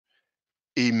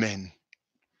Amen.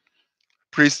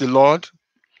 Praise the Lord.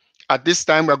 At this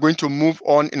time, we are going to move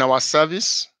on in our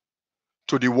service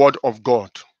to the Word of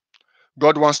God.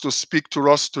 God wants to speak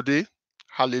to us today.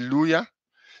 Hallelujah.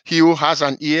 He who has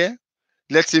an ear,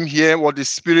 let him hear what the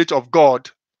Spirit of God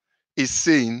is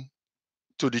saying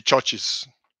to the churches.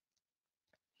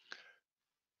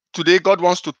 Today, God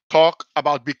wants to talk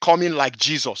about becoming like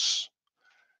Jesus.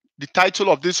 The title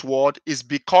of this word is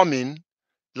Becoming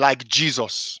Like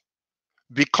Jesus.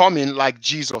 Becoming like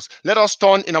Jesus. Let us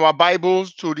turn in our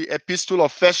Bibles to the epistle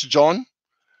of 1 John.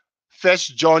 1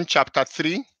 John chapter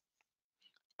 3.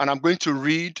 And I'm going to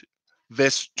read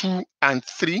verse 2 and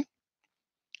 3.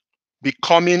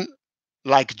 Becoming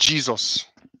like Jesus.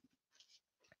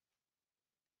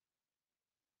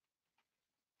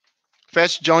 1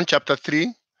 John chapter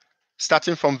 3,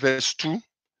 starting from verse 2.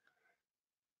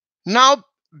 Now,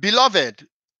 beloved,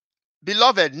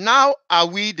 now are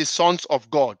we the sons of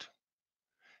God,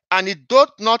 and it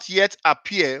doth not yet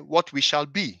appear what we shall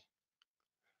be.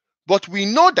 But we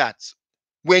know that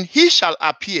when he shall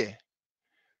appear,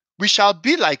 we shall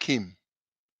be like him,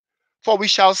 for we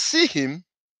shall see him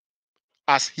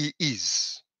as he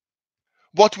is.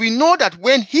 But we know that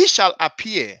when he shall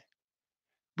appear,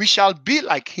 we shall be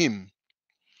like him,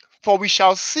 for we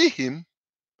shall see him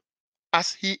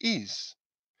as he is.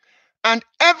 And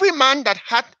every man that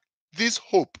hath this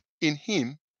hope in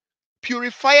him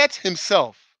purifieth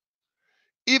himself,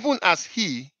 even as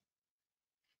he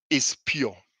is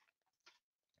pure.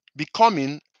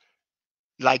 Becoming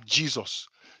like Jesus.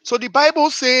 So the Bible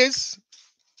says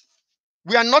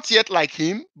we are not yet like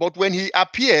him, but when he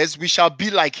appears, we shall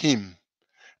be like him.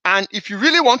 And if you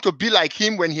really want to be like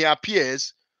him when he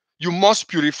appears, you must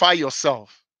purify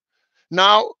yourself.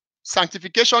 Now,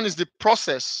 sanctification is the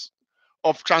process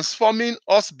of transforming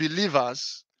us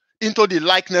believers into the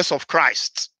likeness of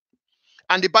Christ.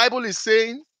 And the Bible is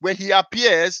saying when he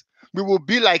appears, we will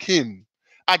be like him.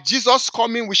 At Jesus'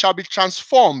 coming, we shall be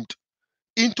transformed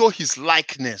into his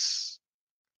likeness.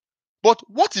 But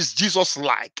what is Jesus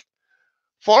like?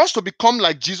 For us to become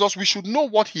like Jesus, we should know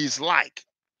what he is like.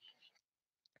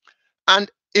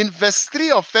 And in verse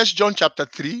 3 of 1 John chapter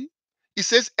 3, it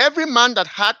says, every man that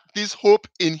had this hope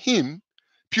in him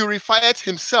purifieth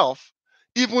himself,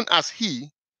 even as he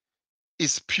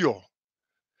is pure.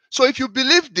 So if you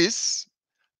believe this,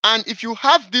 and if you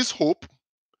have this hope,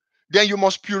 then you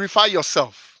must purify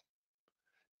yourself.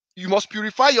 You must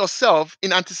purify yourself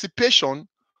in anticipation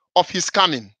of his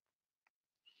coming.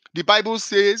 The Bible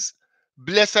says,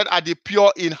 blessed are the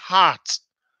pure in heart,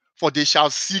 for they shall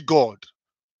see God.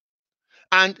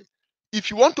 And if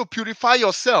you want to purify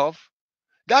yourself,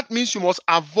 that means you must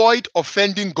avoid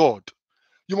offending God.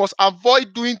 You must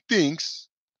avoid doing things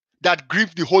that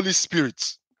grieve the Holy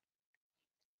Spirit.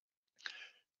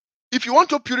 If you want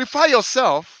to purify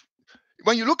yourself,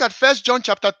 when you look at 1 John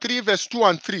chapter 3, verse 2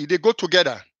 and 3, they go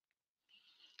together.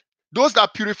 Those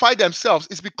that purify themselves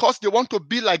is because they want to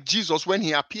be like Jesus when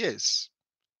he appears.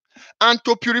 And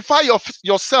to purify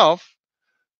yourself,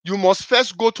 you must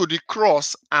first go to the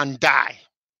cross and die.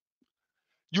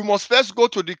 You must first go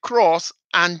to the cross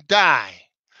and die.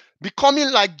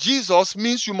 Becoming like Jesus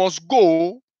means you must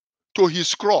go to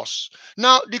his cross.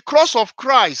 Now, the cross of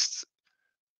Christ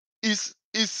is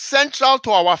central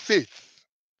to our faith.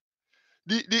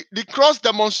 The cross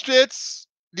demonstrates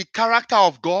the character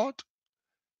of God.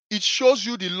 It shows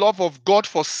you the love of God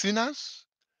for sinners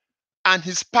and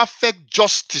his perfect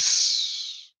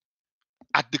justice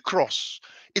at the cross.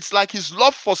 It's like his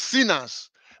love for sinners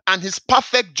and his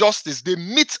perfect justice, they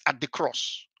meet at the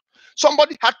cross.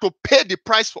 Somebody had to pay the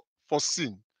price for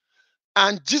sin.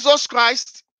 And Jesus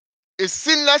Christ, a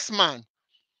sinless man,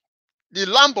 the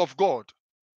Lamb of God,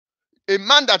 a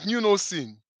man that knew no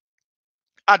sin,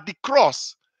 at the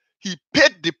cross, he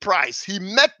paid the price. He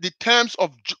met the terms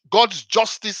of God's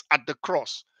justice at the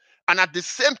cross. And at the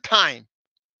same time,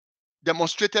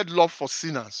 demonstrated love for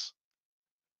sinners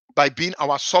by being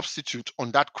our substitute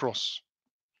on that cross.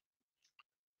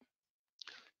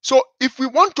 So if we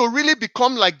want to really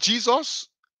become like Jesus,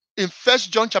 in 1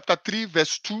 John chapter 3,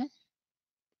 verse 2,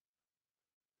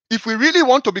 if we really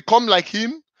want to become like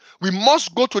him, we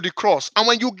must go to the cross. And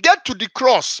when you get to the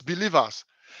cross, believers,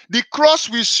 the cross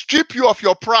will strip you of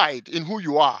your pride in who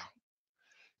you are.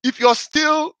 If you're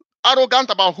still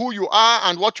arrogant about who you are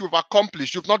and what you've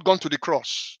accomplished, you've not gone to the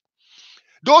cross.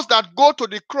 Those that go to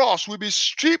the cross will be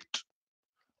stripped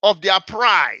of their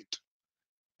pride,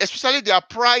 especially their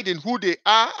pride in who they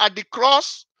are. At the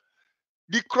cross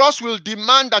will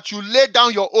demand that you lay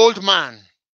down your old man.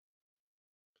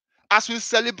 As we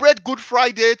celebrate Good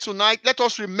Friday tonight, let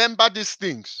us remember these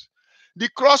things. The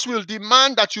cross will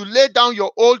demand that you lay down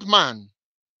your old man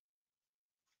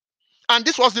And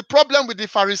this was the problem with the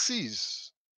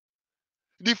Pharisees.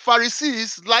 The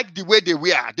Pharisees liked the way they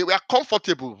were. They were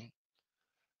comfortable.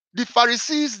 The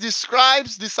Pharisees, the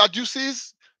scribes, the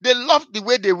Sadducees, they loved the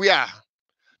way they were.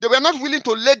 They were not willing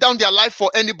to lay down their life for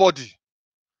anybody.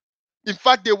 In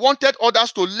fact, they wanted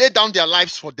others to lay down their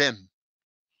lives for them.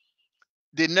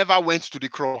 They never went to the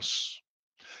cross.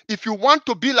 If you want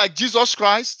to be like Jesus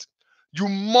Christ, you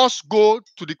must go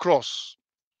to the cross.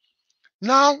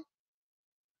 Now,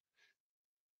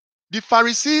 the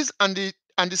Pharisees and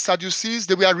the Sadducees,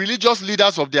 they were religious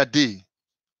leaders of their day.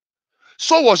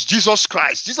 So was Jesus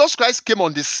Christ. Jesus Christ came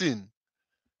on the scene,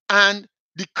 and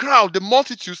the crowd, the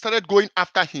multitude, started going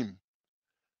after him.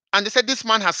 And they said, this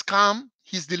man has come.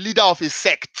 He's the leader of a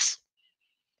sect.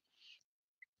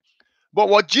 But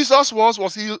what Jesus was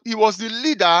he was the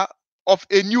leader of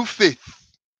a new faith.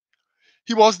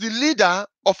 He was the leader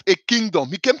of a kingdom.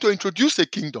 He came to introduce a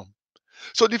kingdom.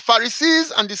 So the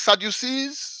Pharisees and the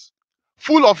Sadducees,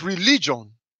 full of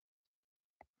religion,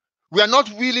 were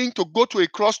not willing to go to a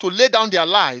cross to lay down their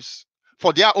lives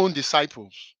for their own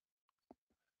disciples.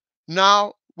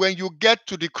 Now, when you get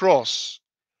to the cross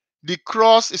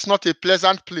is not a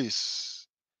pleasant place.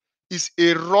 It's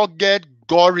a rugged,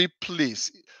 gory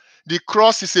place. The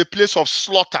cross is a place of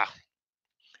slaughter.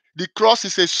 The cross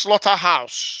is a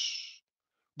slaughterhouse.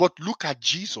 But look at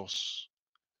Jesus.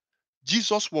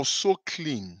 Jesus was so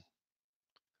clean,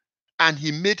 and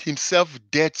he made himself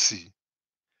dirty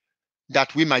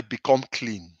that we might become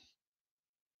clean.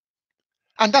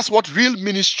 And that's what real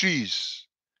ministry is.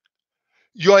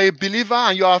 You're a believer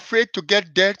and you're afraid to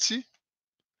get dirty.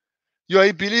 You're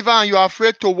a believer and you're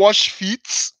afraid to wash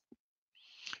feet.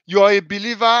 You're a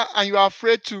believer and you're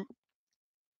afraid to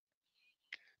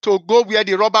go where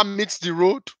the rubber meets the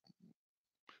road,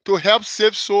 to help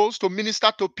save souls, to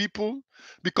minister to people,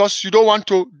 because you don't want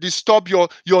to disturb your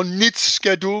neat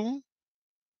schedule.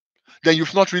 Then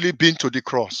you've not really been to the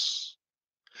cross.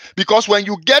 Because when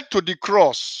you get to the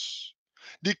cross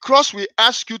will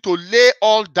ask you to lay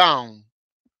all down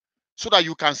so that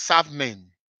you can serve men.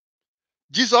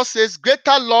 Jesus says,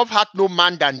 greater love hath no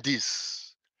man than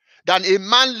this, than a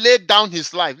man laid down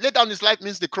his life. Lay down his life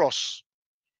means the cross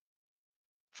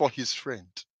for his friend.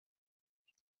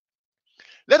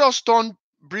 Let us turn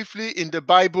briefly in the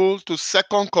Bible to 2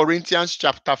 Corinthians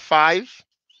chapter 5.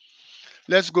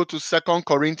 Let's go to 2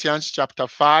 Corinthians chapter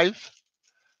 5.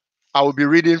 I will be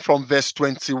reading from verse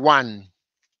 21.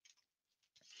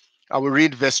 I will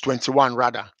read verse 21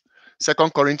 rather. 2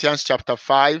 Corinthians chapter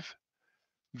 5,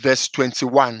 verse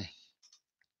 21.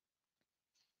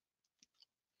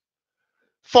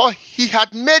 For he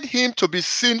had made him to be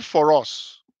sin for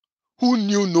us, who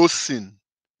knew no sin,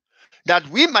 that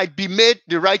we might be made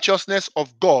the righteousness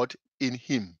of God in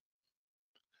him.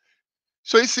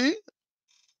 So you see,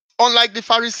 unlike the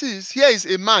Pharisees, here is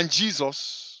a man,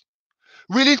 Jesus,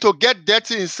 willing to get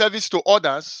dirty in service to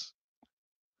others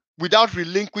without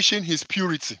relinquishing his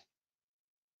purity.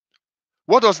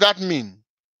 What does that mean?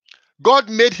 God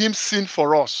made him sin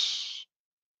for us,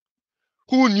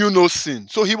 who knew no sin.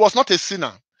 So he was not a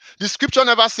sinner. The scripture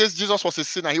never says Jesus was a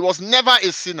sinner. He was never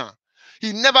a sinner.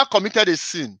 He never committed a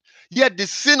sin. Yet the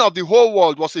sin of the whole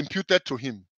world was imputed to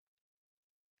him,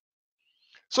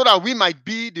 so that we might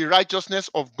be the righteousness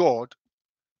of God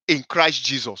in Christ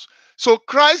Jesus. So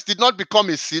Christ did not become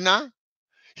a sinner.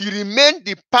 He remained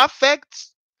the perfect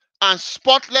and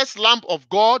spotless Lamb of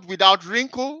God, without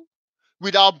wrinkle,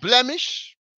 without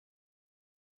blemish,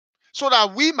 so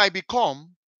that we might become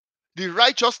the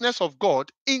righteousness of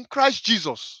God in Christ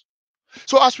Jesus.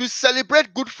 So as we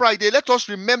celebrate Good Friday, let us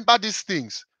remember these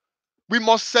things. We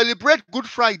must celebrate Good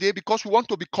Friday because we want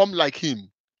to become like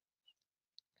him.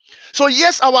 So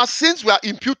yes, our sins were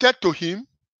imputed to him.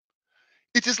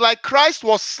 It is like Christ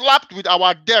was slapped with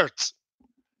our dirt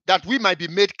that we might be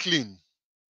made clean.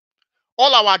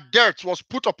 All our dirt was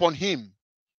put upon him.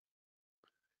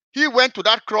 He went to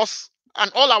that cross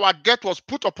and all our dirt was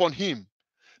put upon him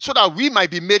so that we might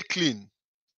be made clean.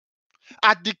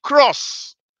 At the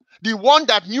cross, the one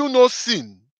that knew no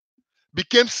sin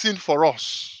became sin for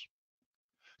us,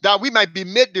 that we might be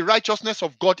made the righteousness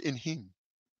of God in him.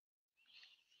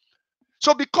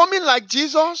 So becoming like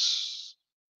Jesus,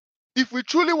 if we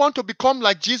truly want to become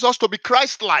like Jesus, to be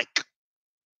Christ-like,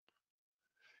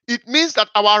 it means that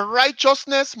our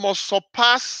righteousness must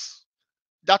surpass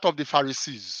that of the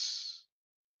Pharisees.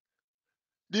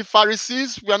 The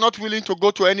Pharisees were not willing to go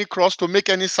to any cross to make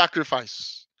any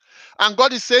sacrifice. And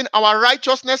God is saying our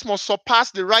righteousness must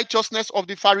surpass the righteousness of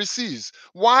the Pharisees.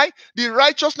 Why? The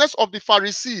righteousness of the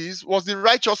Pharisees was the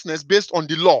righteousness based on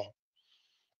the law.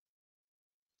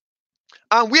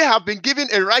 And we have been given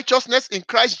a righteousness in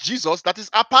Christ Jesus that is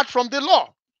apart from the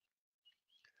law.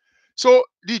 So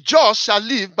the just shall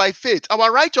live by faith.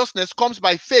 Our righteousness comes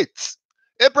by faith.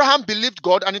 Abraham believed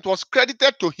God and it was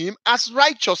credited to him as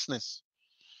righteousness.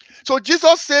 So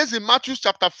Jesus says in Matthew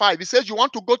chapter 5, he says, you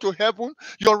want to go to heaven,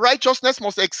 your righteousness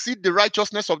must exceed the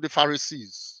righteousness of the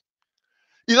Pharisees.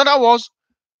 In other words,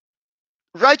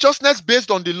 righteousness based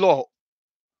on the law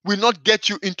will not get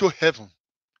you into heaven.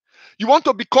 You want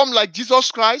to become like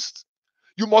Jesus Christ,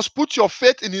 you must put your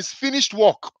faith in his finished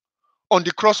work on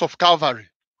the cross of Calvary.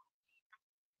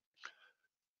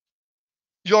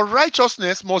 Your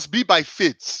righteousness must be by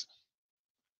faith.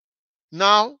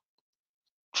 Now,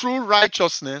 true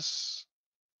righteousness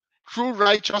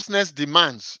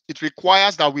demands, it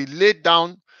requires that we lay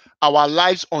down our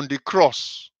lives on the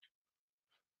cross.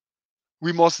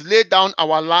 We must lay down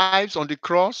our lives on the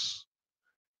cross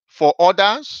for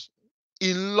others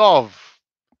in love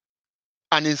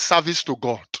and in service to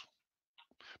God.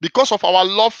 Because of our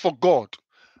love for God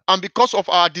and because of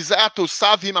our desire to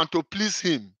serve him and to please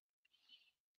him,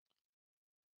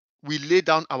 we lay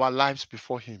down our lives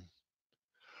before him.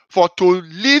 For to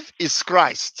live is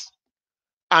Christ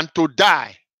and to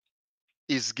die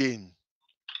is gain.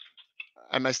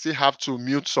 I might still have to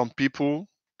mute some people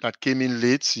that came in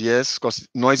late. Yes, because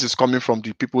noise is coming from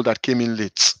the people that came in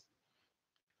late.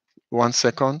 1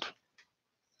 second.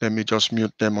 Let me just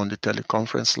mute them on the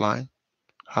teleconference line.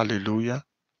 Hallelujah.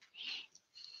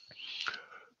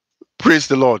 Praise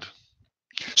the Lord.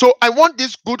 So I want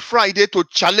this Good Friday to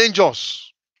challenge us.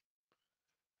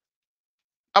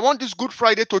 I want this Good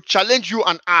Friday to challenge you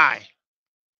and I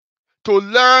to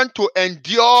learn to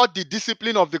endure the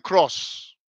discipline of the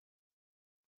cross.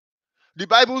 The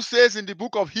Bible says in the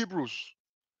book of Hebrews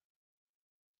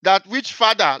that which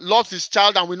father loves his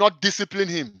child and will not discipline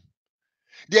him.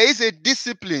 There is a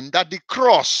discipline that the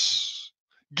cross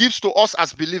gives to us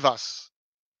as believers.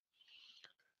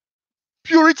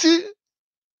 Purity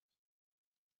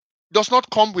does not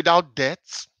come without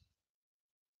death.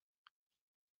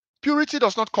 Purity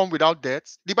does not come without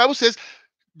death. The Bible says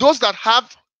those that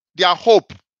have their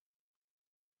hope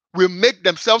will make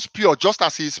themselves pure just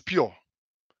as he is pure.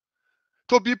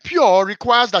 To be pure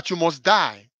requires that you must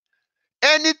die.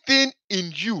 Anything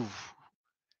in you,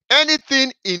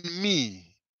 anything in me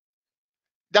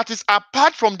that is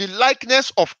apart from the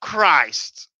likeness of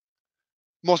Christ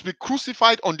must be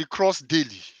crucified on the cross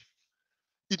daily.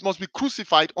 It must be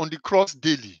crucified on the cross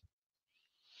daily.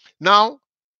 Now,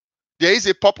 there is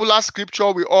a popular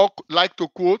scripture we all like to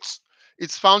quote.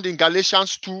 It's found in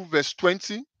Galatians 2 verse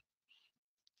 20.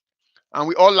 And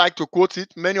we all like to quote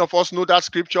it. Many of us know that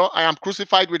scripture. I am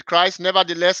crucified with Christ.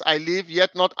 Nevertheless, I live,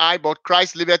 yet not I, but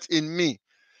Christ liveth in me.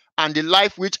 And the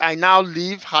life which I now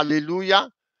live, hallelujah,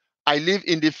 I live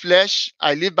in the flesh.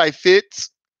 I live by faith,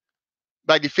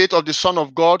 by the faith of the Son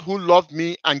of God who loved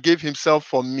me and gave himself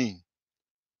for me.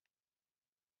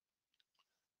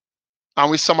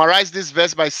 And we summarize this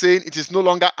verse by saying, it is no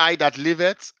longer I that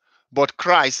liveth, but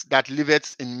Christ that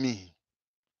liveth in me.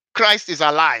 Christ is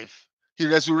alive. He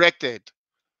resurrected.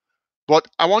 But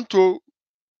I want to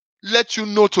let you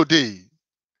know today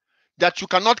that you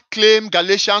cannot claim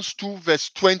Galatians 2 verse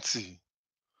 20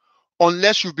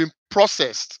 unless you've been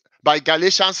processed by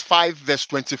Galatians 5 verse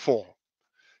 24.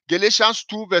 Galatians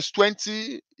 2 verse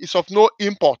 20 is of no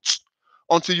import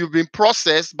until you've been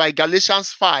processed by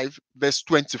Galatians 5 verse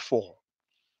 24.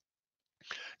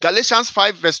 Galatians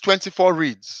 5 verse 24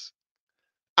 reads,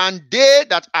 and they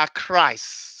that are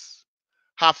Christ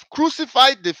have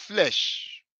crucified the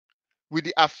flesh with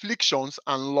the afflictions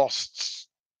and lusts.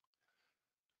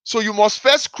 So you must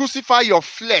first crucify your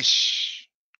flesh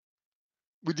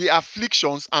with the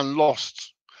afflictions and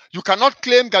lusts. You cannot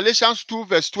claim Galatians 2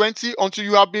 verse 20 until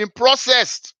you have been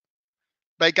processed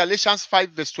by Galatians 5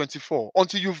 verse 24,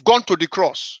 until you've gone to the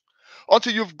cross.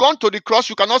 Until you've gone to the cross,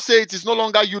 you cannot say it is no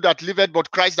longer you that liveth,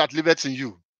 but Christ that liveth in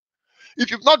you.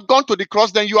 If you've not gone to the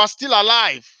cross, then you are still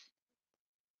alive.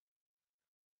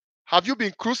 Have you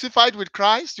been crucified with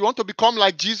Christ? You want to become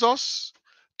like Jesus?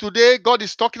 Today, God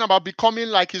is talking about becoming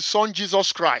like his son,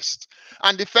 Jesus Christ.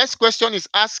 And the first question he's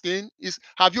asking is,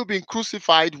 have you been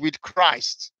crucified with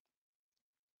Christ?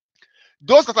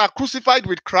 Those that are crucified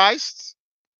with Christ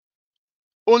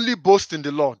only boast in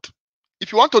the Lord.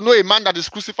 If you want to know a man that is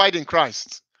crucified in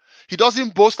Christ, he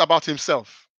doesn't boast about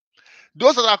himself.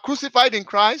 Those that are crucified in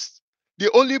Christ, they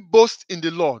only boast in the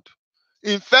Lord.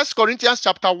 In 1 Corinthians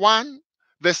chapter 1,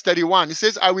 verse 31, it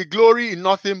says, I will glory in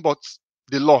nothing but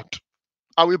the Lord.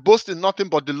 I will boast in nothing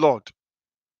but the Lord.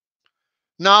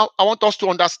 Now, I want us to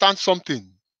understand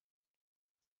something.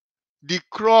 The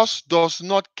cross does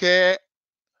not care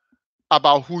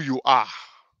about who you are.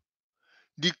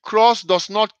 The cross does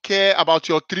not care about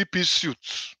your three-piece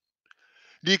suit.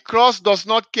 The cross does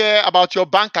not care about your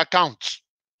bank account.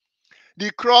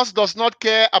 The cross does not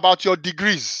care about your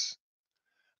degrees.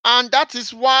 And that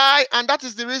is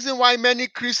the reason why many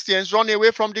Christians run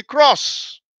away from the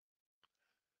cross.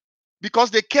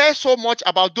 Because they care so much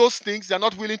about those things, they're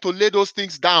not willing to lay those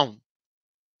things down.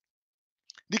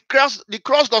 The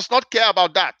cross does not care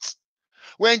about that.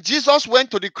 When Jesus went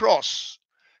to the cross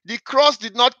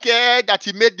did not care that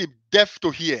he made the deaf to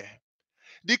hear.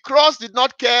 The cross did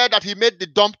not care that he made the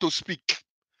dumb to speak.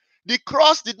 The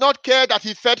cross did not care that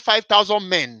he fed 5,000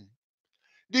 men.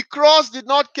 The cross did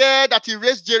not care that he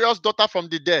raised Jairus' daughter from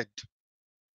the dead.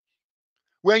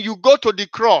 When you go to the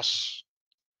cross,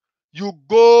 you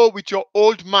go with your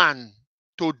old man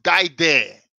to die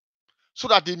there so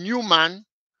that the new man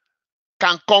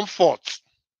can come forth.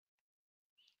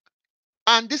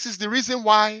 And this is the reason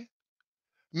why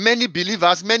many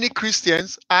believers, many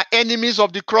Christians are enemies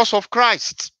of the cross of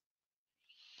Christ.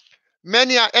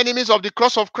 Many are enemies of the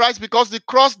cross of Christ because the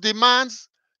cross demands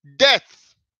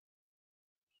death.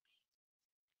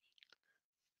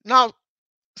 Now,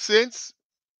 saints,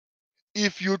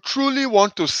 if you truly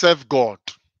want to serve God,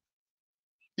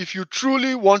 the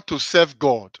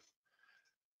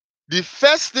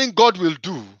first thing God will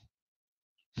do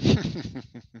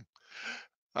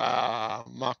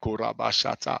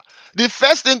the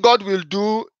first thing God will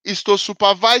do is to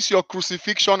supervise your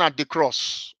crucifixion at the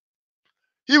cross.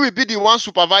 He will be the one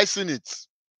supervising it.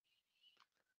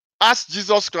 Ask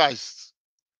Jesus Christ.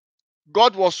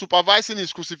 God was supervising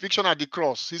his crucifixion at the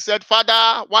cross. He said,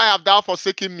 Father, why have thou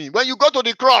forsaken me? When you go to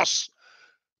the cross,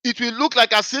 it will look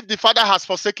like as if the Father has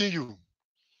forsaken you.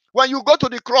 When you go to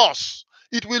the cross,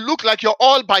 it will look like you're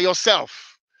all by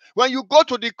yourself. When you go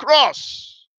to the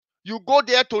cross, you go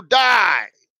there to die.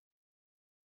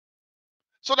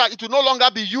 So that it will no longer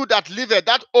be you that liveth,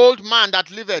 that old man that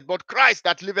liveth, but Christ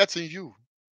that liveth in you.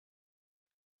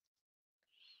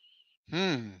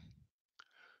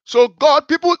 So God,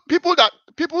 people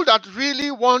that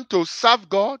really want to serve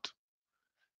God,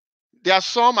 there are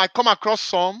some, I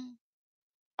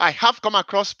have come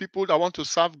across people that want to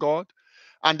serve God,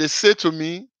 and they say to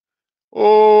me,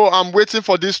 oh, I'm waiting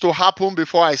for this to happen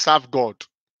before I serve God.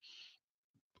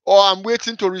 Or I'm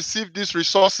waiting to receive these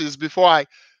resources before I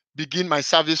begin my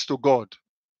service to God.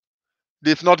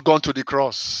 They've not gone to the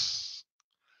cross.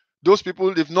 Those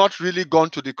people, they've not really gone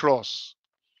to the cross.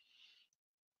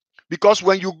 Because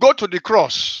when you go to the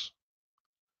cross,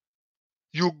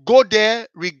 you go there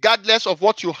regardless of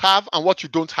what you have and what you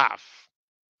don't have.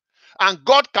 And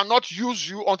God cannot use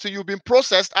you until you've been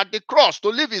processed at the cross. To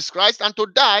live is Christ and to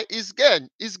die is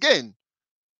gain.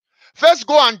 First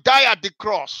go and die at the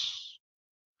cross.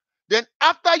 Then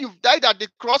after you've died at the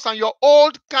cross and your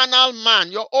old carnal man,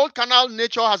 your old carnal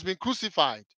nature has been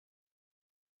crucified,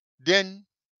 then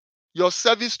your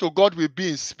service to God will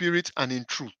be in spirit and in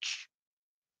truth.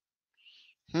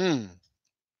 When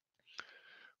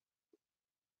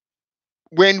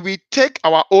we take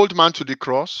our old man to the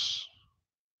cross,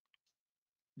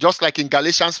 just like in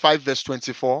Galatians 5 verse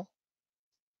 24,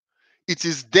 it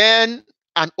is then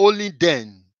and only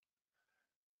then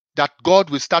that God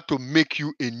will start to make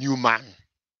you a new man.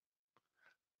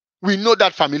 We know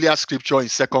that familiar scripture in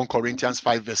 2 Corinthians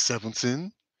 5 verse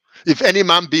 17. If any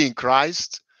man be in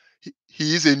Christ,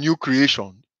 he is a new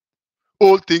creation.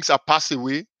 All things are passed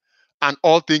away and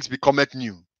all things becometh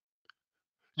new.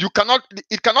 It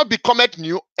cannot becometh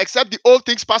new except the old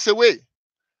things pass away.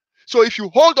 So if you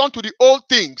hold on to the old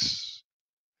things,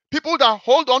 people that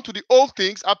hold on to the old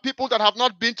things are people that have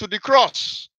not been to the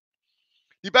cross.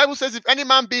 The Bible says if any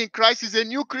man be in Christ, he is a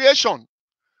new creation.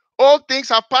 All things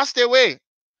have passed away.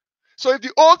 So if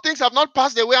the old things have not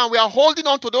passed away and we are holding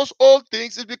on to those old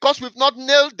things, it's because we've not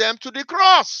nailed them to the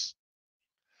cross.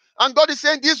 And God is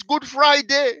saying this Good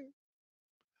Friday,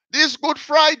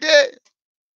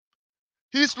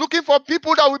 He's looking for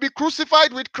people that will be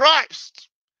crucified with Christ.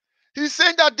 He's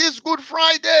saying that this Good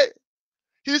Friday,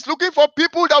 He's looking for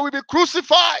people that will be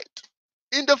crucified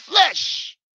in the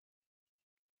flesh.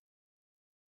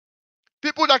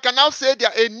 People that can now say they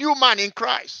are a new man in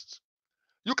Christ.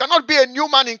 You cannot be a new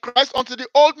man in Christ until the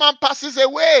old man passes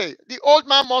away. The old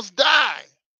man must die.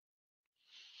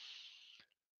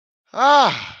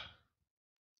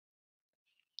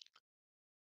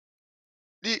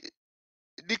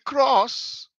 The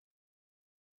cross,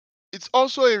 it's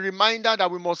also a reminder that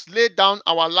we must lay down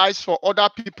our lives for other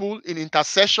people in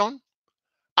intercession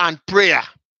and prayer,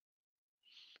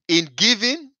 in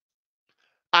giving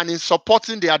and in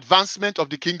supporting the advancement of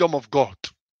the kingdom of God.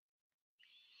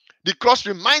 The cross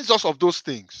reminds us of those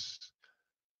things.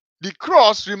 The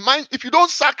cross reminds, if you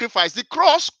don't sacrifice, the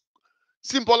cross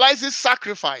symbolizes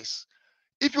sacrifice.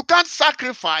 If you can't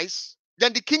sacrifice,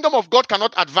 then the kingdom of God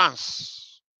cannot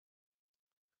advance.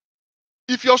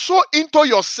 If you're so into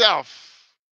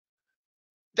yourself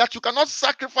that you cannot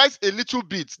sacrifice a little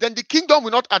bit, then the kingdom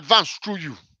will not advance through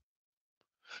you.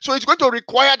 So it's going to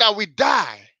require that we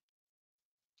die,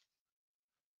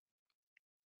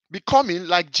 becoming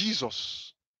like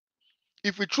Jesus.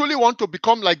 If we truly want to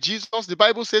become like Jesus, the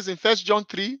Bible says in 1 John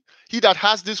 3, he that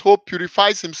has this hope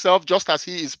purifies himself just as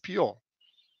he is pure.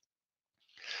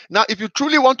 Now, if you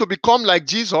truly want to become like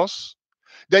Jesus,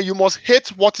 then you must hate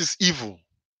what is evil.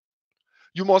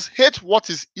 You must hate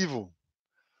what is evil.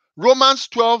 Romans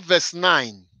 12 verse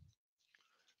 9.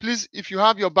 Please, if you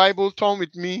have your Bible, turn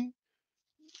with me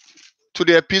to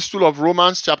the epistle of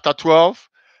Romans chapter 12,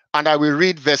 and I will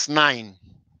read verse 9.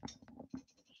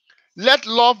 Let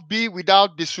love be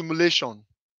without dissimulation.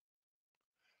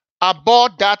 Abhor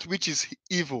that which is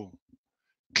evil.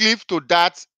 Cleave to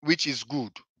that which is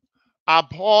good.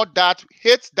 Abhor that,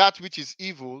 hate that which is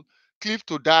evil. Cleave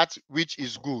to that which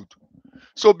is good.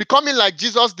 So becoming like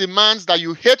Jesus demands that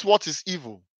you hate what is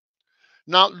evil.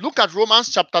 Now look at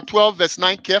Romans chapter 12 verse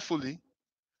 9 carefully.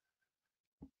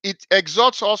 It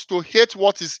exhorts us to hate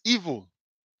what is evil.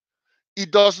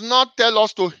 It does not tell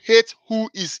us to hate who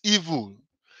is evil.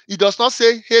 It does not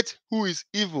say hate who is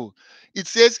evil. It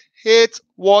says hate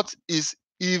what is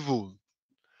evil.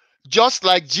 Just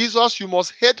like Jesus, you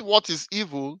must hate what is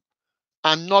evil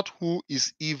and not who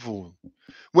is evil.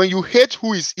 When you hate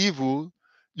who is evil,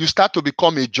 you start to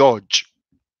become a judge.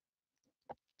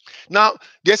 Now,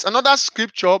 there's another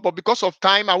scripture, but because of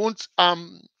time, I won't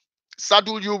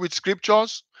saddle you with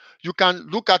scriptures. You can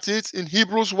look at it in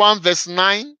Hebrews 1 verse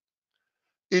 9.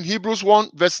 In Hebrews 1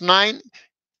 verse 9,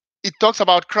 it talks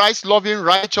about Christ loving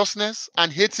righteousness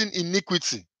and hating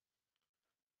iniquity.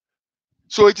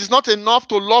 So it is not enough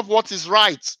to love what is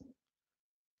right.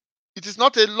 It is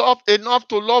not enough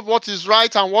to love what is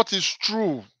right and what is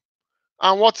true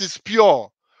and what is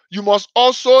pure. You must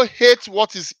also hate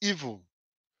what is evil.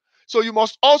 So you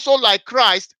must also, like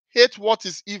Christ, hate what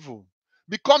is evil.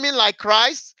 Becoming like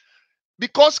Christ,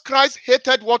 because Christ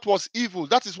hated what was evil,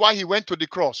 that is why he went to the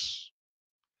cross.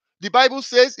 The Bible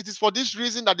says it is for this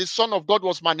reason that the Son of God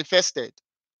was manifested,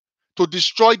 to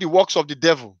destroy the works of the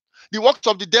devil. The works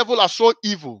of the devil are so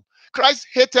evil. Christ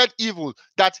hated evil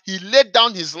that he laid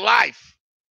down his life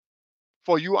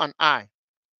for you and I.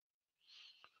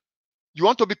 You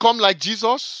want to become like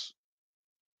Jesus?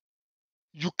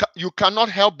 You cannot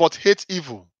help but hate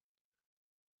evil.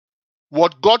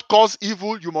 What God calls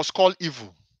evil, you must call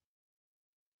evil.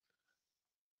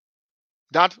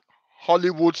 That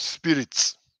Hollywood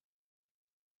spirit,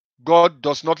 God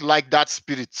does not like that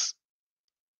spirit.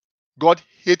 God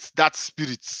hates that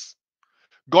spirit.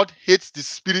 God hates the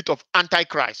spirit of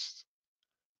Antichrist.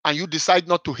 And you decide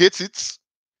not to hate it,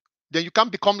 then you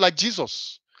can't become like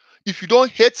Jesus. If you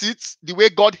don't hate it the way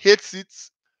God hates it,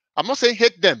 I'm not saying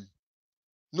hate them.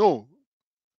 No.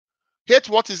 Hate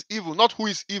what is evil, not who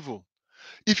is evil.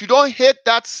 If you don't hate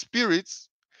that spirit,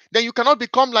 then you cannot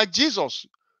become like Jesus.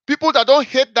 People that don't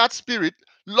hate that spirit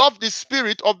love the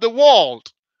spirit of the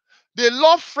world. They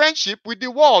love friendship with the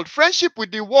world. Friendship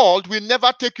with the world will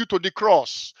never take you to the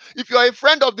cross. If you are a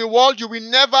friend of the world, you will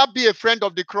never be a friend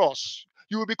of the cross.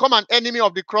 You will become an enemy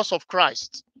of the cross of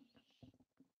Christ.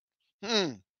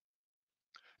 The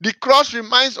cross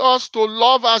reminds us to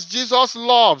love as Jesus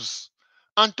loves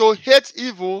and to hate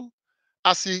evil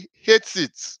as he hates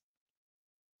it.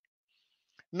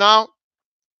 Now,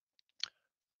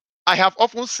 I have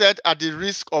often said, at the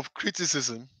risk of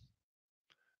criticism,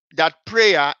 that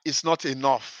prayer is not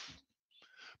enough.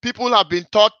 People have been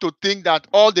taught to think that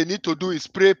all they need to do is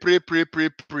pray, pray, pray, pray,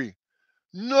 pray.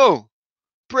 No,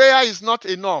 prayer is not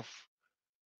enough.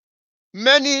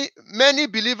 Many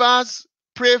believers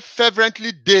pray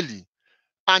fervently daily,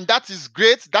 and that is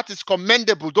great, that is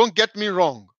commendable, don't get me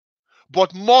wrong,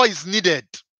 but more is needed.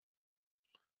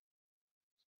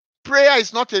 Prayer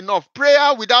is not enough.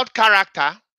 Prayer without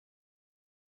character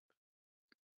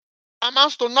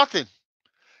amounts to nothing.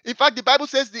 In fact, the Bible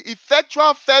says the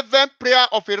effectual fervent prayer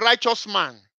of a righteous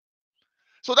man.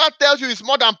 So that tells you it's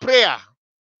more than prayer.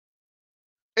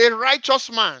 A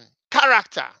righteous man,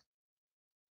 character.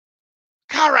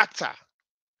 Character.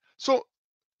 So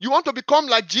you want to become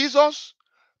like Jesus?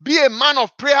 Be a man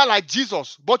of prayer like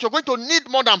Jesus, but you're going to need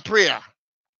more than prayer.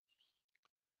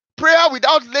 Prayer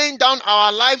without laying down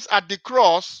our lives at the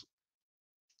cross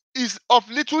is of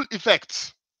little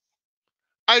effect.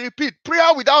 I repeat,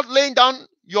 prayer without laying down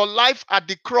your life at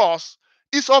the cross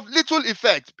is of little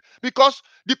effect, because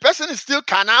the person is still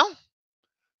carnal,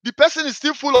 The person is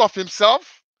still full of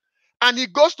himself, and he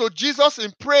goes to Jesus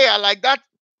in prayer like that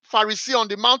Pharisee on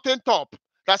the mountaintop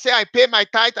that say, I pay my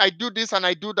tithe, I do this and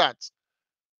I do that.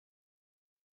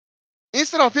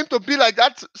 Instead of him to be like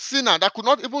that sinner that could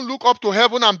not even look up to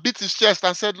heaven and beat his chest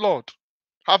and said, Lord,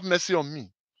 have mercy on me.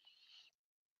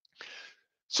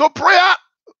 So prayer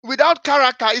without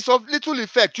character is of little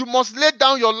effect. You must lay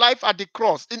down your life at the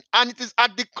cross. And it is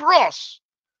at the cross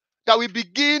that we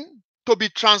begin to be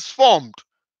transformed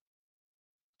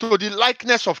to the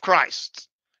likeness of Christ.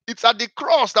 It's at the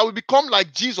cross that we become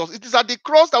like Jesus. It is at the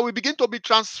cross that we begin to be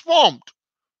transformed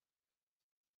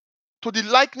to the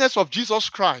likeness of Jesus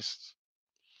Christ.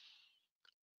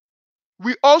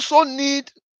 We also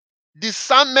need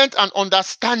discernment and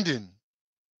understanding.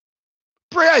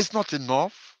 Prayer is not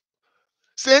enough.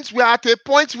 Saints, we are at a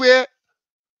point where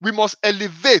we must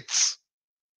elevate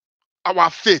our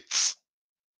faith.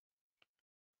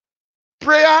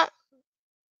 Prayer,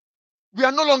 we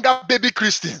are no longer baby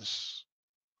Christians.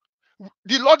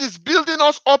 The Lord is building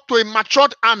us up to a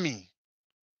matured army.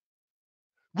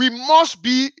 We must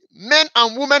be men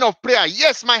and women of prayer.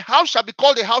 Yes, my house shall be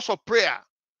called a house of prayer.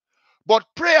 But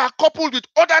prayer coupled with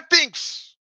other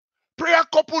things. Prayer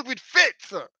coupled with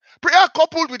faith. Prayer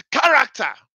coupled with character.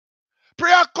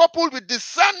 Prayer coupled with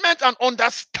discernment and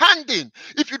understanding.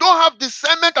 If you don't have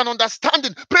discernment and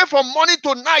understanding, pray from morning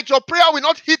to night. Your prayer will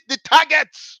not hit the target.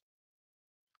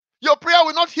 Your prayer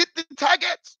will not hit the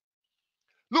target.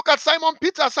 Look at Simon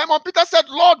Peter. Simon Peter said,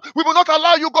 Lord, we will not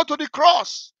allow you go to the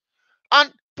cross.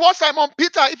 And poor Simon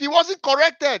Peter, if he wasn't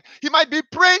corrected, he might be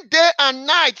praying day and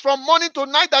night, from morning to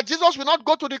night, that Jesus will not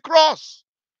go to the cross.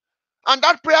 And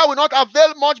that prayer will not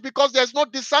avail much because there's no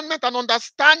discernment and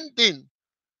understanding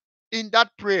in that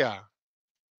prayer.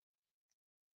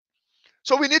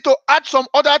 So we need to add some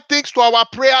other things to our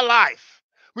prayer life.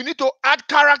 We need to add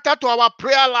character to our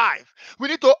prayer life. We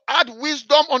need to add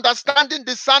wisdom, understanding,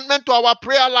 discernment to our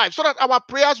prayer life so that our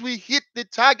prayers will hit the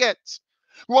target.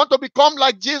 We want to become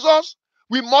like Jesus.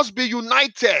 We must be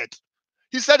united.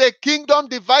 He said a kingdom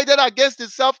divided against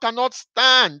itself cannot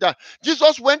stand.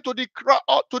 Jesus went to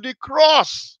the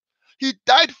cross. He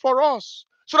died for us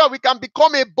so that we can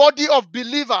become a body of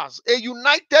believers, a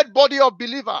united body of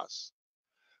believers.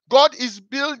 God is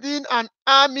building an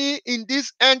army in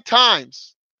these end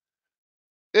times,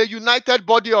 a united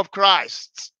body of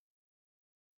Christ.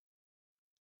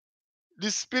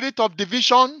 The spirit of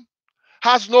division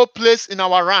has no place in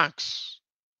our ranks.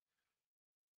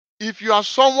 If you are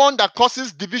someone that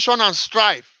causes division and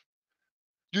strife,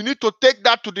 you need to take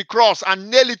that to the cross and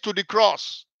nail it to the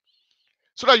cross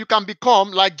so that you can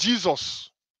become like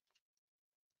Jesus.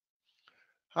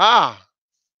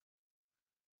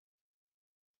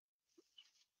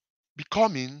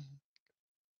 Becoming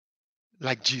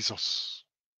like Jesus.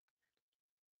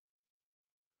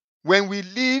 When we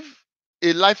live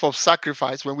a life of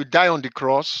sacrifice, when we die on the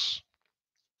cross,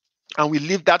 and we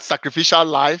live that sacrificial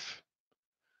life,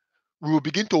 we will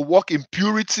begin to walk in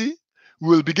purity. We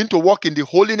will begin to walk in the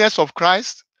holiness of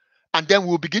Christ. And then we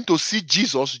will begin to see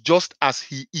Jesus just as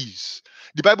he is.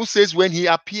 The Bible says when he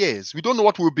appears, we don't know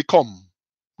what we will become.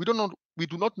 We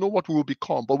do not know what we will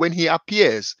become. But when he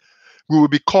appears, we will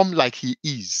become like he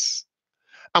is.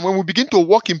 And when we begin to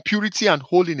walk in purity and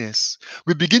holiness,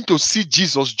 we begin to see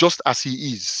Jesus just as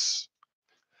he is.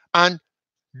 And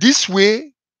this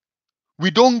way,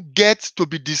 we don't get to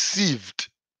be deceived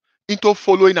into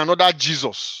following another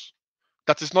Jesus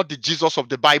that is not the Jesus of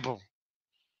the Bible.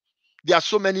 There are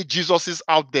so many Jesuses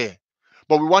out there,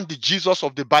 but we want the Jesus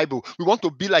of the Bible. We want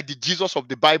to be like the Jesus of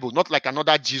the Bible, not like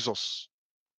another Jesus.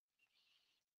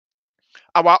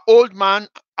 Our old man,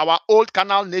 our old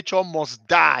carnal nature must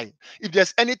die. If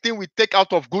there's anything we take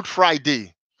out of Good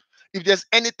Friday,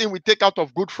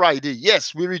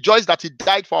 yes, we rejoice that he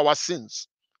died for our sins.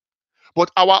 But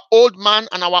our old man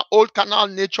and our old carnal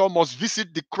nature must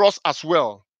visit the cross as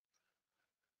well,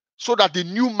 so that the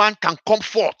new man can come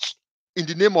forth in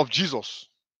the name of Jesus.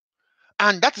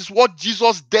 And that is what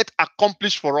Jesus' death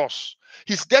accomplished for us.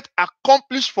 His death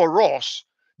accomplished for us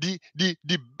the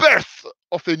birth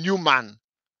of a new man.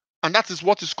 And that is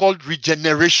what is called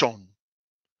regeneration.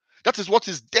 That is what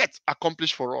his death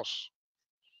accomplished for us.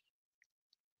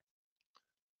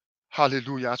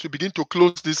 Hallelujah. As we begin to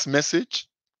close this message,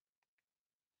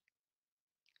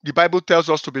 the Bible tells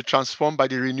us to be transformed by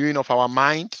the renewing of our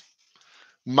mind.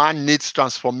 Man needs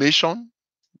transformation,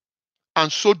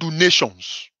 and so do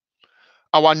nations.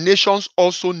 Our nations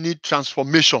also need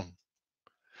transformation.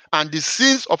 And the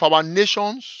sins of our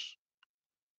nations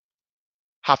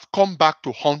have come back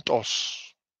to haunt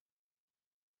us.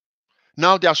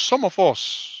 Now there are some of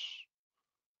us,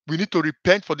 we need to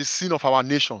repent for the sin of our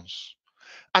nations.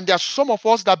 And there are some of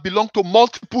us that belong to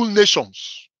multiple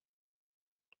nations.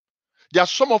 There are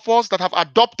some of us that have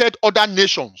adopted other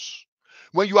nations.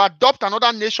 When you adopt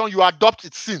another nation, you adopt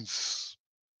its sins.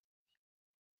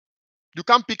 You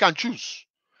can't pick and choose.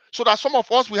 So that some of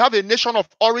us, we have a nation of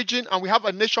origin and we have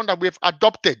a nation that we have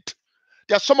adopted.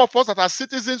 There are some of us that are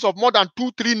citizens of more than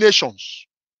 2-3 nations.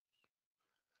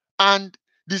 And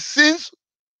the sins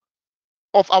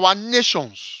of our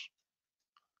nations,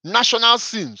 national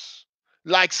sins,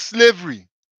 like slavery,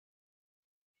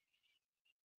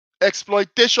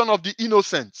 exploitation of the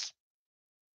innocent,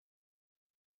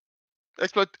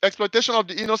 exploitation of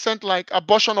the innocent, like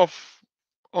abortion of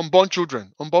unborn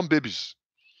children, unborn babies.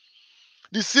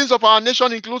 The sins of our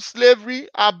nation include slavery,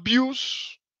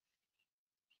 abuse,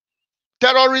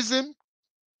 terrorism,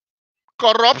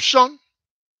 corruption,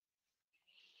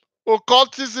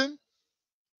 occultism,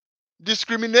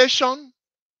 discrimination,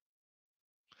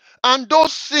 and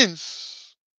those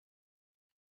sins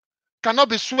cannot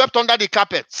be swept under the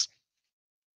carpet.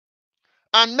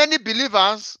 And many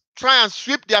believers try and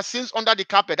sweep their sins under the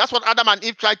carpet. That's what Adam and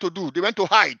Eve tried to do. They went to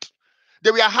hide. They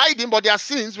were hiding, but their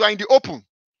sins were in the open.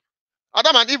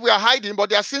 Adam and Eve were hiding, but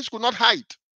their sins could not hide.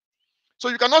 So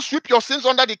you cannot sweep your sins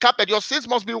under the carpet. Your sins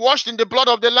must be washed in the blood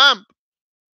of the Lamb.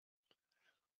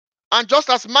 And just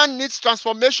as man needs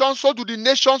transformation, so do the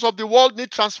nations of the world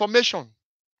need transformation.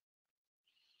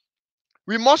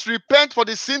 We must repent for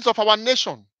the sins of our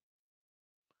nation.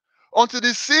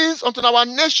 Until our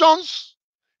nations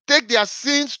take their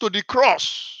sins to the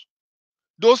cross,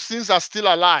 those sins are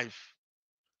still alive.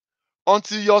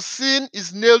 Until your sin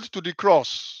is nailed to the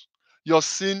cross, your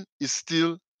sin is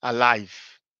still alive.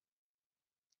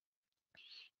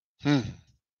 And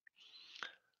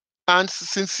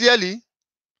sincerely,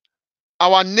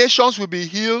 our nations will be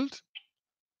healed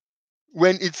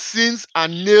when its sins are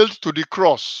nailed to the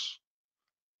cross,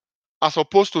 as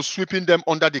opposed to sweeping them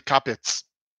under the carpets.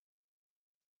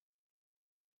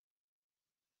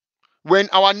 When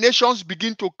our nations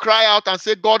begin to cry out and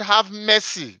say, God, have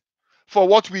mercy for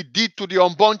what we did to the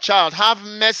unborn child, have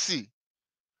mercy.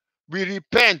 We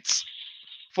repent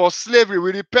for slavery.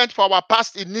 We repent for our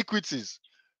past iniquities.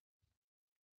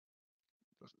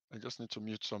 I just need to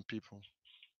mute some people.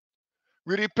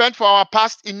 We repent for our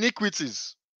past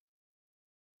iniquities.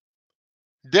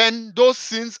 Then those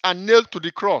sins are nailed to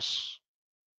the cross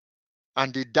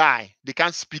and they die. They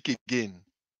can't speak again.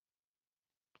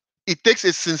 It takes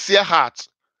a sincere heart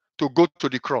to go to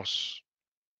the cross.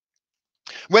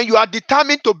 When you are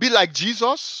determined to be like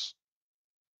Jesus,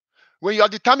 when you are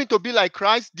determined to be like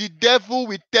Christ, the devil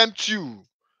will tempt you.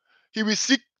 He will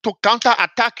seek to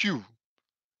counterattack you.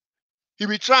 He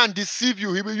will try and deceive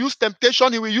you. He will use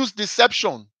temptation. He will use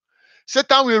deception.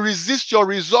 Satan will resist your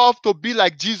resolve to be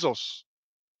like Jesus.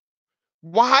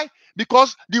 Why?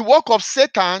 Because the work of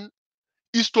Satan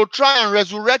is to try and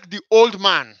resurrect the old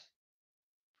man.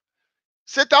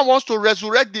 Satan wants to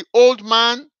resurrect the old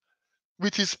man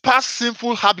with his past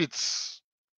sinful habits.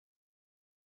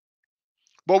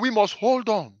 But we must hold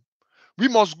on. We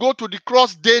must go to the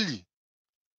cross daily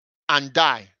and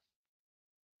die.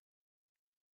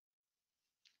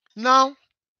 Now,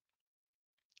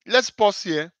 let's pause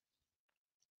here.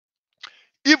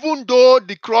 Even though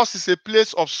the cross is a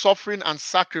place of suffering and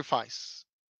sacrifice,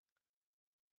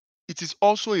 it is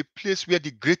also a place where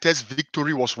the greatest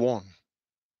victory was won.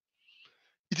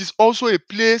 It is also a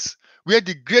place where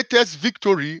the greatest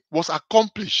victory was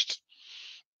accomplished.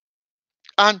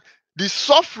 And the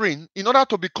suffering, in order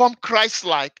to become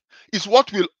Christ-like, is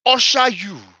what will usher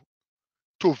you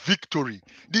to victory.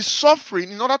 The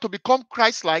suffering, in order to become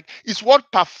Christ-like, is what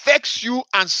perfects you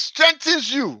and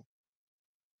strengthens you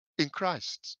in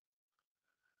Christ.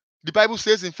 The Bible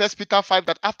says in 1 Peter 5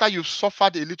 that after you've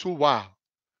suffered a little while,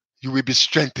 you will be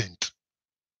strengthened.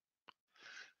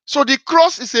 So the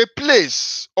cross is a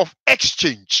place of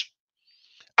exchange.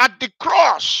 At the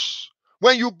cross,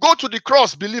 when you go to the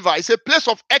cross, believer, it's a place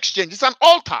of exchange. It's an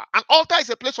altar. An altar is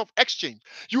a place of exchange.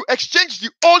 You exchange the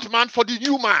old man for the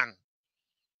new man.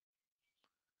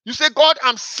 You say, God,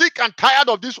 I'm sick and tired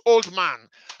of this old man.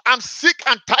 I'm sick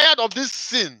and tired of this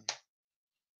sin.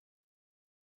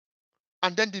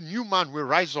 And then the new man will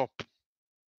rise up.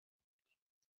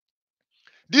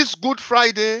 This Good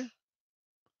Friday,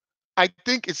 I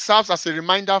think it serves as a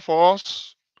reminder for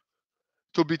us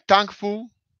to be thankful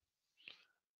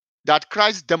that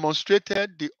Christ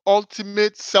demonstrated the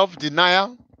ultimate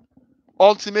self-denial,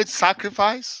 ultimate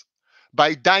sacrifice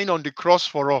by dying on the cross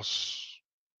for us.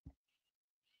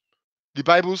 The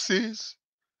Bible says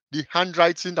the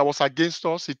handwriting that was against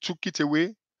us, he took it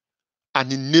away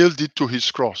and he nailed it to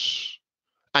his cross.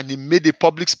 And he made a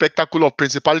public spectacle of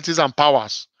principalities and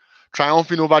powers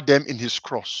triumphing over them in his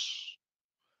cross.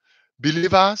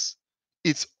 Believers,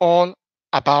 it's all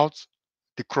about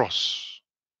the cross.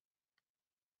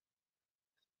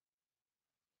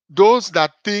 Those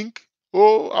that think,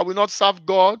 oh, I will not serve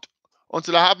God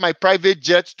until I have my private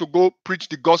jet to go preach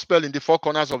the gospel in the four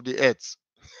corners of the earth.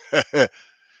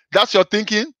 That's your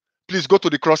thinking? Please go to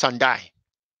the cross and die.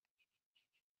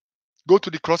 Go to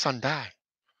the cross and die.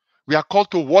 We are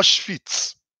called to wash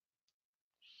feet.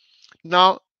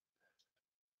 Now,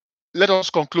 let us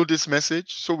conclude this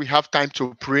message so we have time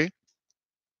to pray.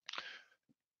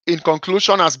 In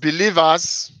conclusion, as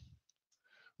believers,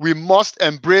 we must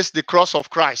embrace the cross of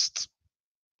Christ.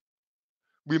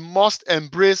 We must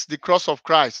embrace the cross of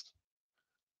Christ.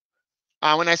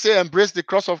 And when I say embrace the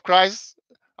cross of Christ,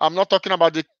 I'm not talking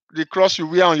about the cross you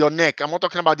wear on your neck. I'm not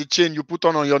talking about the chain you put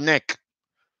on your neck.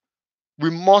 We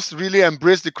must really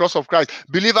embrace the cross of Christ.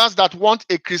 Believers that want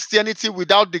a Christianity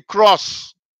without the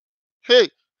cross. Hey,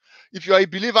 if you're a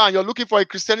believer and you're looking for a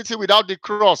Christianity without the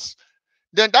cross,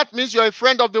 then that means you're a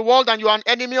friend of the world and you're an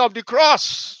enemy of the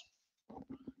cross.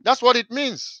 That's what it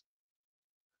means.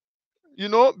 You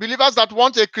know, believers that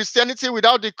want a Christianity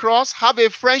without the cross have a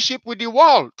friendship with the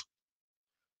world.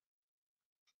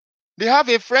 They have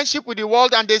a friendship with the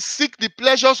world and they seek the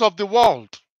pleasures of the world.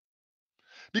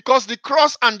 Because the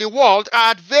cross and the world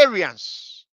are at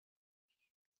variance.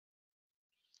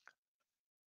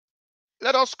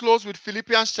 Let us close with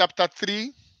Philippians chapter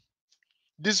 3.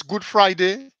 This Good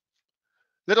Friday.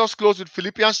 Let us close with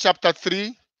Philippians chapter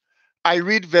 3. I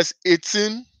read verse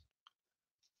 18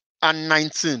 and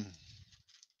 19.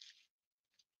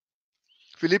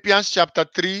 Philippians chapter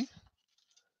 3,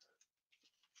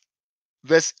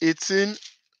 verse 18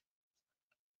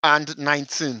 and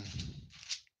 19.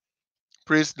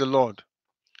 Praise the Lord.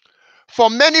 For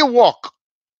many walk,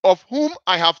 of whom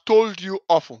I have told you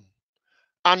often,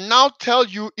 and now tell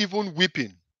you even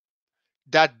weeping,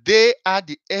 that they are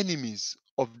the enemies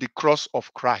of the cross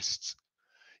of Christ.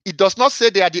 It does not say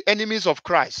they are the enemies of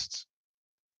Christ.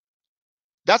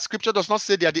 That scripture does not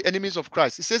say they are the enemies of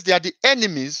Christ. It says they are the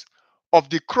enemies of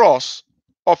the cross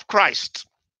of Christ.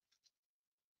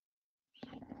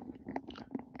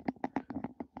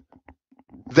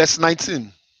 Verse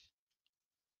 19.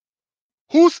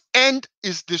 Whose end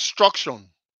is destruction,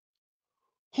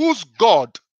 whose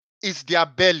God is their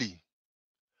belly,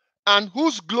 and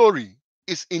whose glory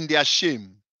is in their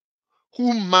shame,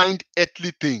 who mind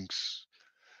earthly things.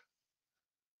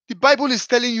 The Bible is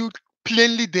telling you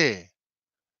plainly there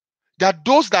that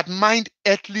those that mind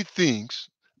earthly things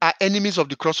are enemies of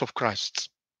the cross of Christ.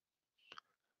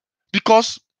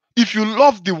 Because if you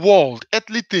love the world,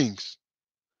 earthly things,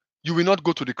 you will not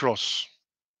go to the cross.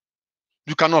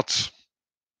 You cannot.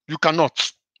 You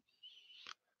cannot.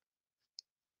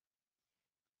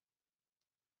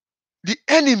 The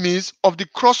enemies of the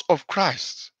cross of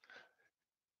Christ.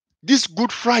 This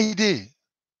Good Friday,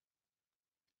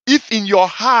 if in your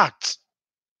heart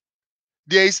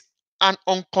there is an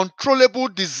uncontrollable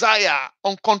desire,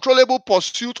 uncontrollable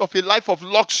pursuit of a life of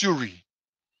luxury,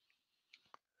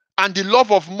 and the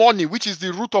love of money, which is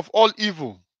the root of all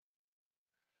evil,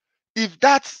 if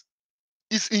that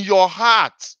is in your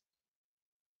heart,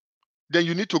 then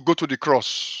you need to go to the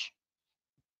cross.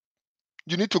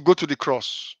 You need to go to the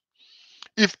cross.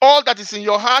 If all that is in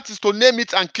your heart is to name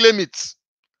it and claim it,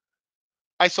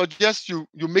 I suggest you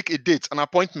make a date, an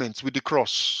appointment with the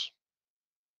cross.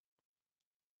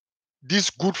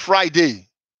 This Good Friday,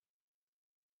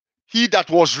 he that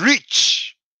was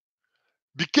rich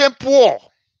became poor,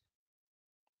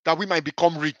 that we might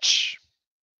become rich.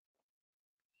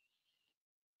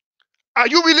 Are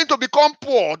you willing to become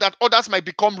poor that others might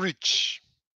become rich?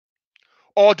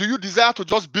 Or do you desire to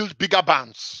just build bigger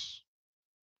barns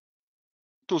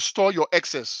to store your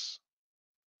excess?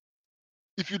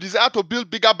 If you desire to build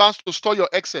bigger barns to store your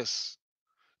excess,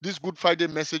 this Good Friday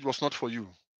message was not for you.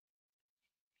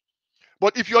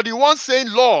 But if you're the one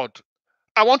saying, Lord,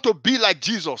 I want to be like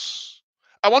Jesus,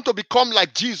 I want to become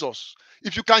like Jesus,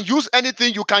 if you can use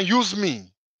anything, you can use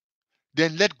me,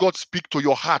 then let God speak to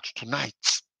your heart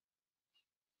tonight.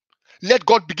 Let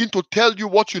God begin to tell you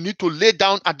what you need to lay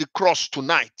down at the cross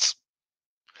tonight.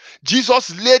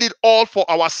 Jesus laid it all for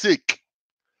our sake.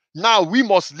 Now we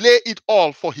must lay it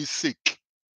all for his sake.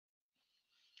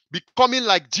 Becoming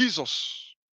like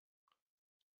Jesus.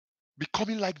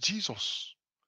 Becoming like Jesus.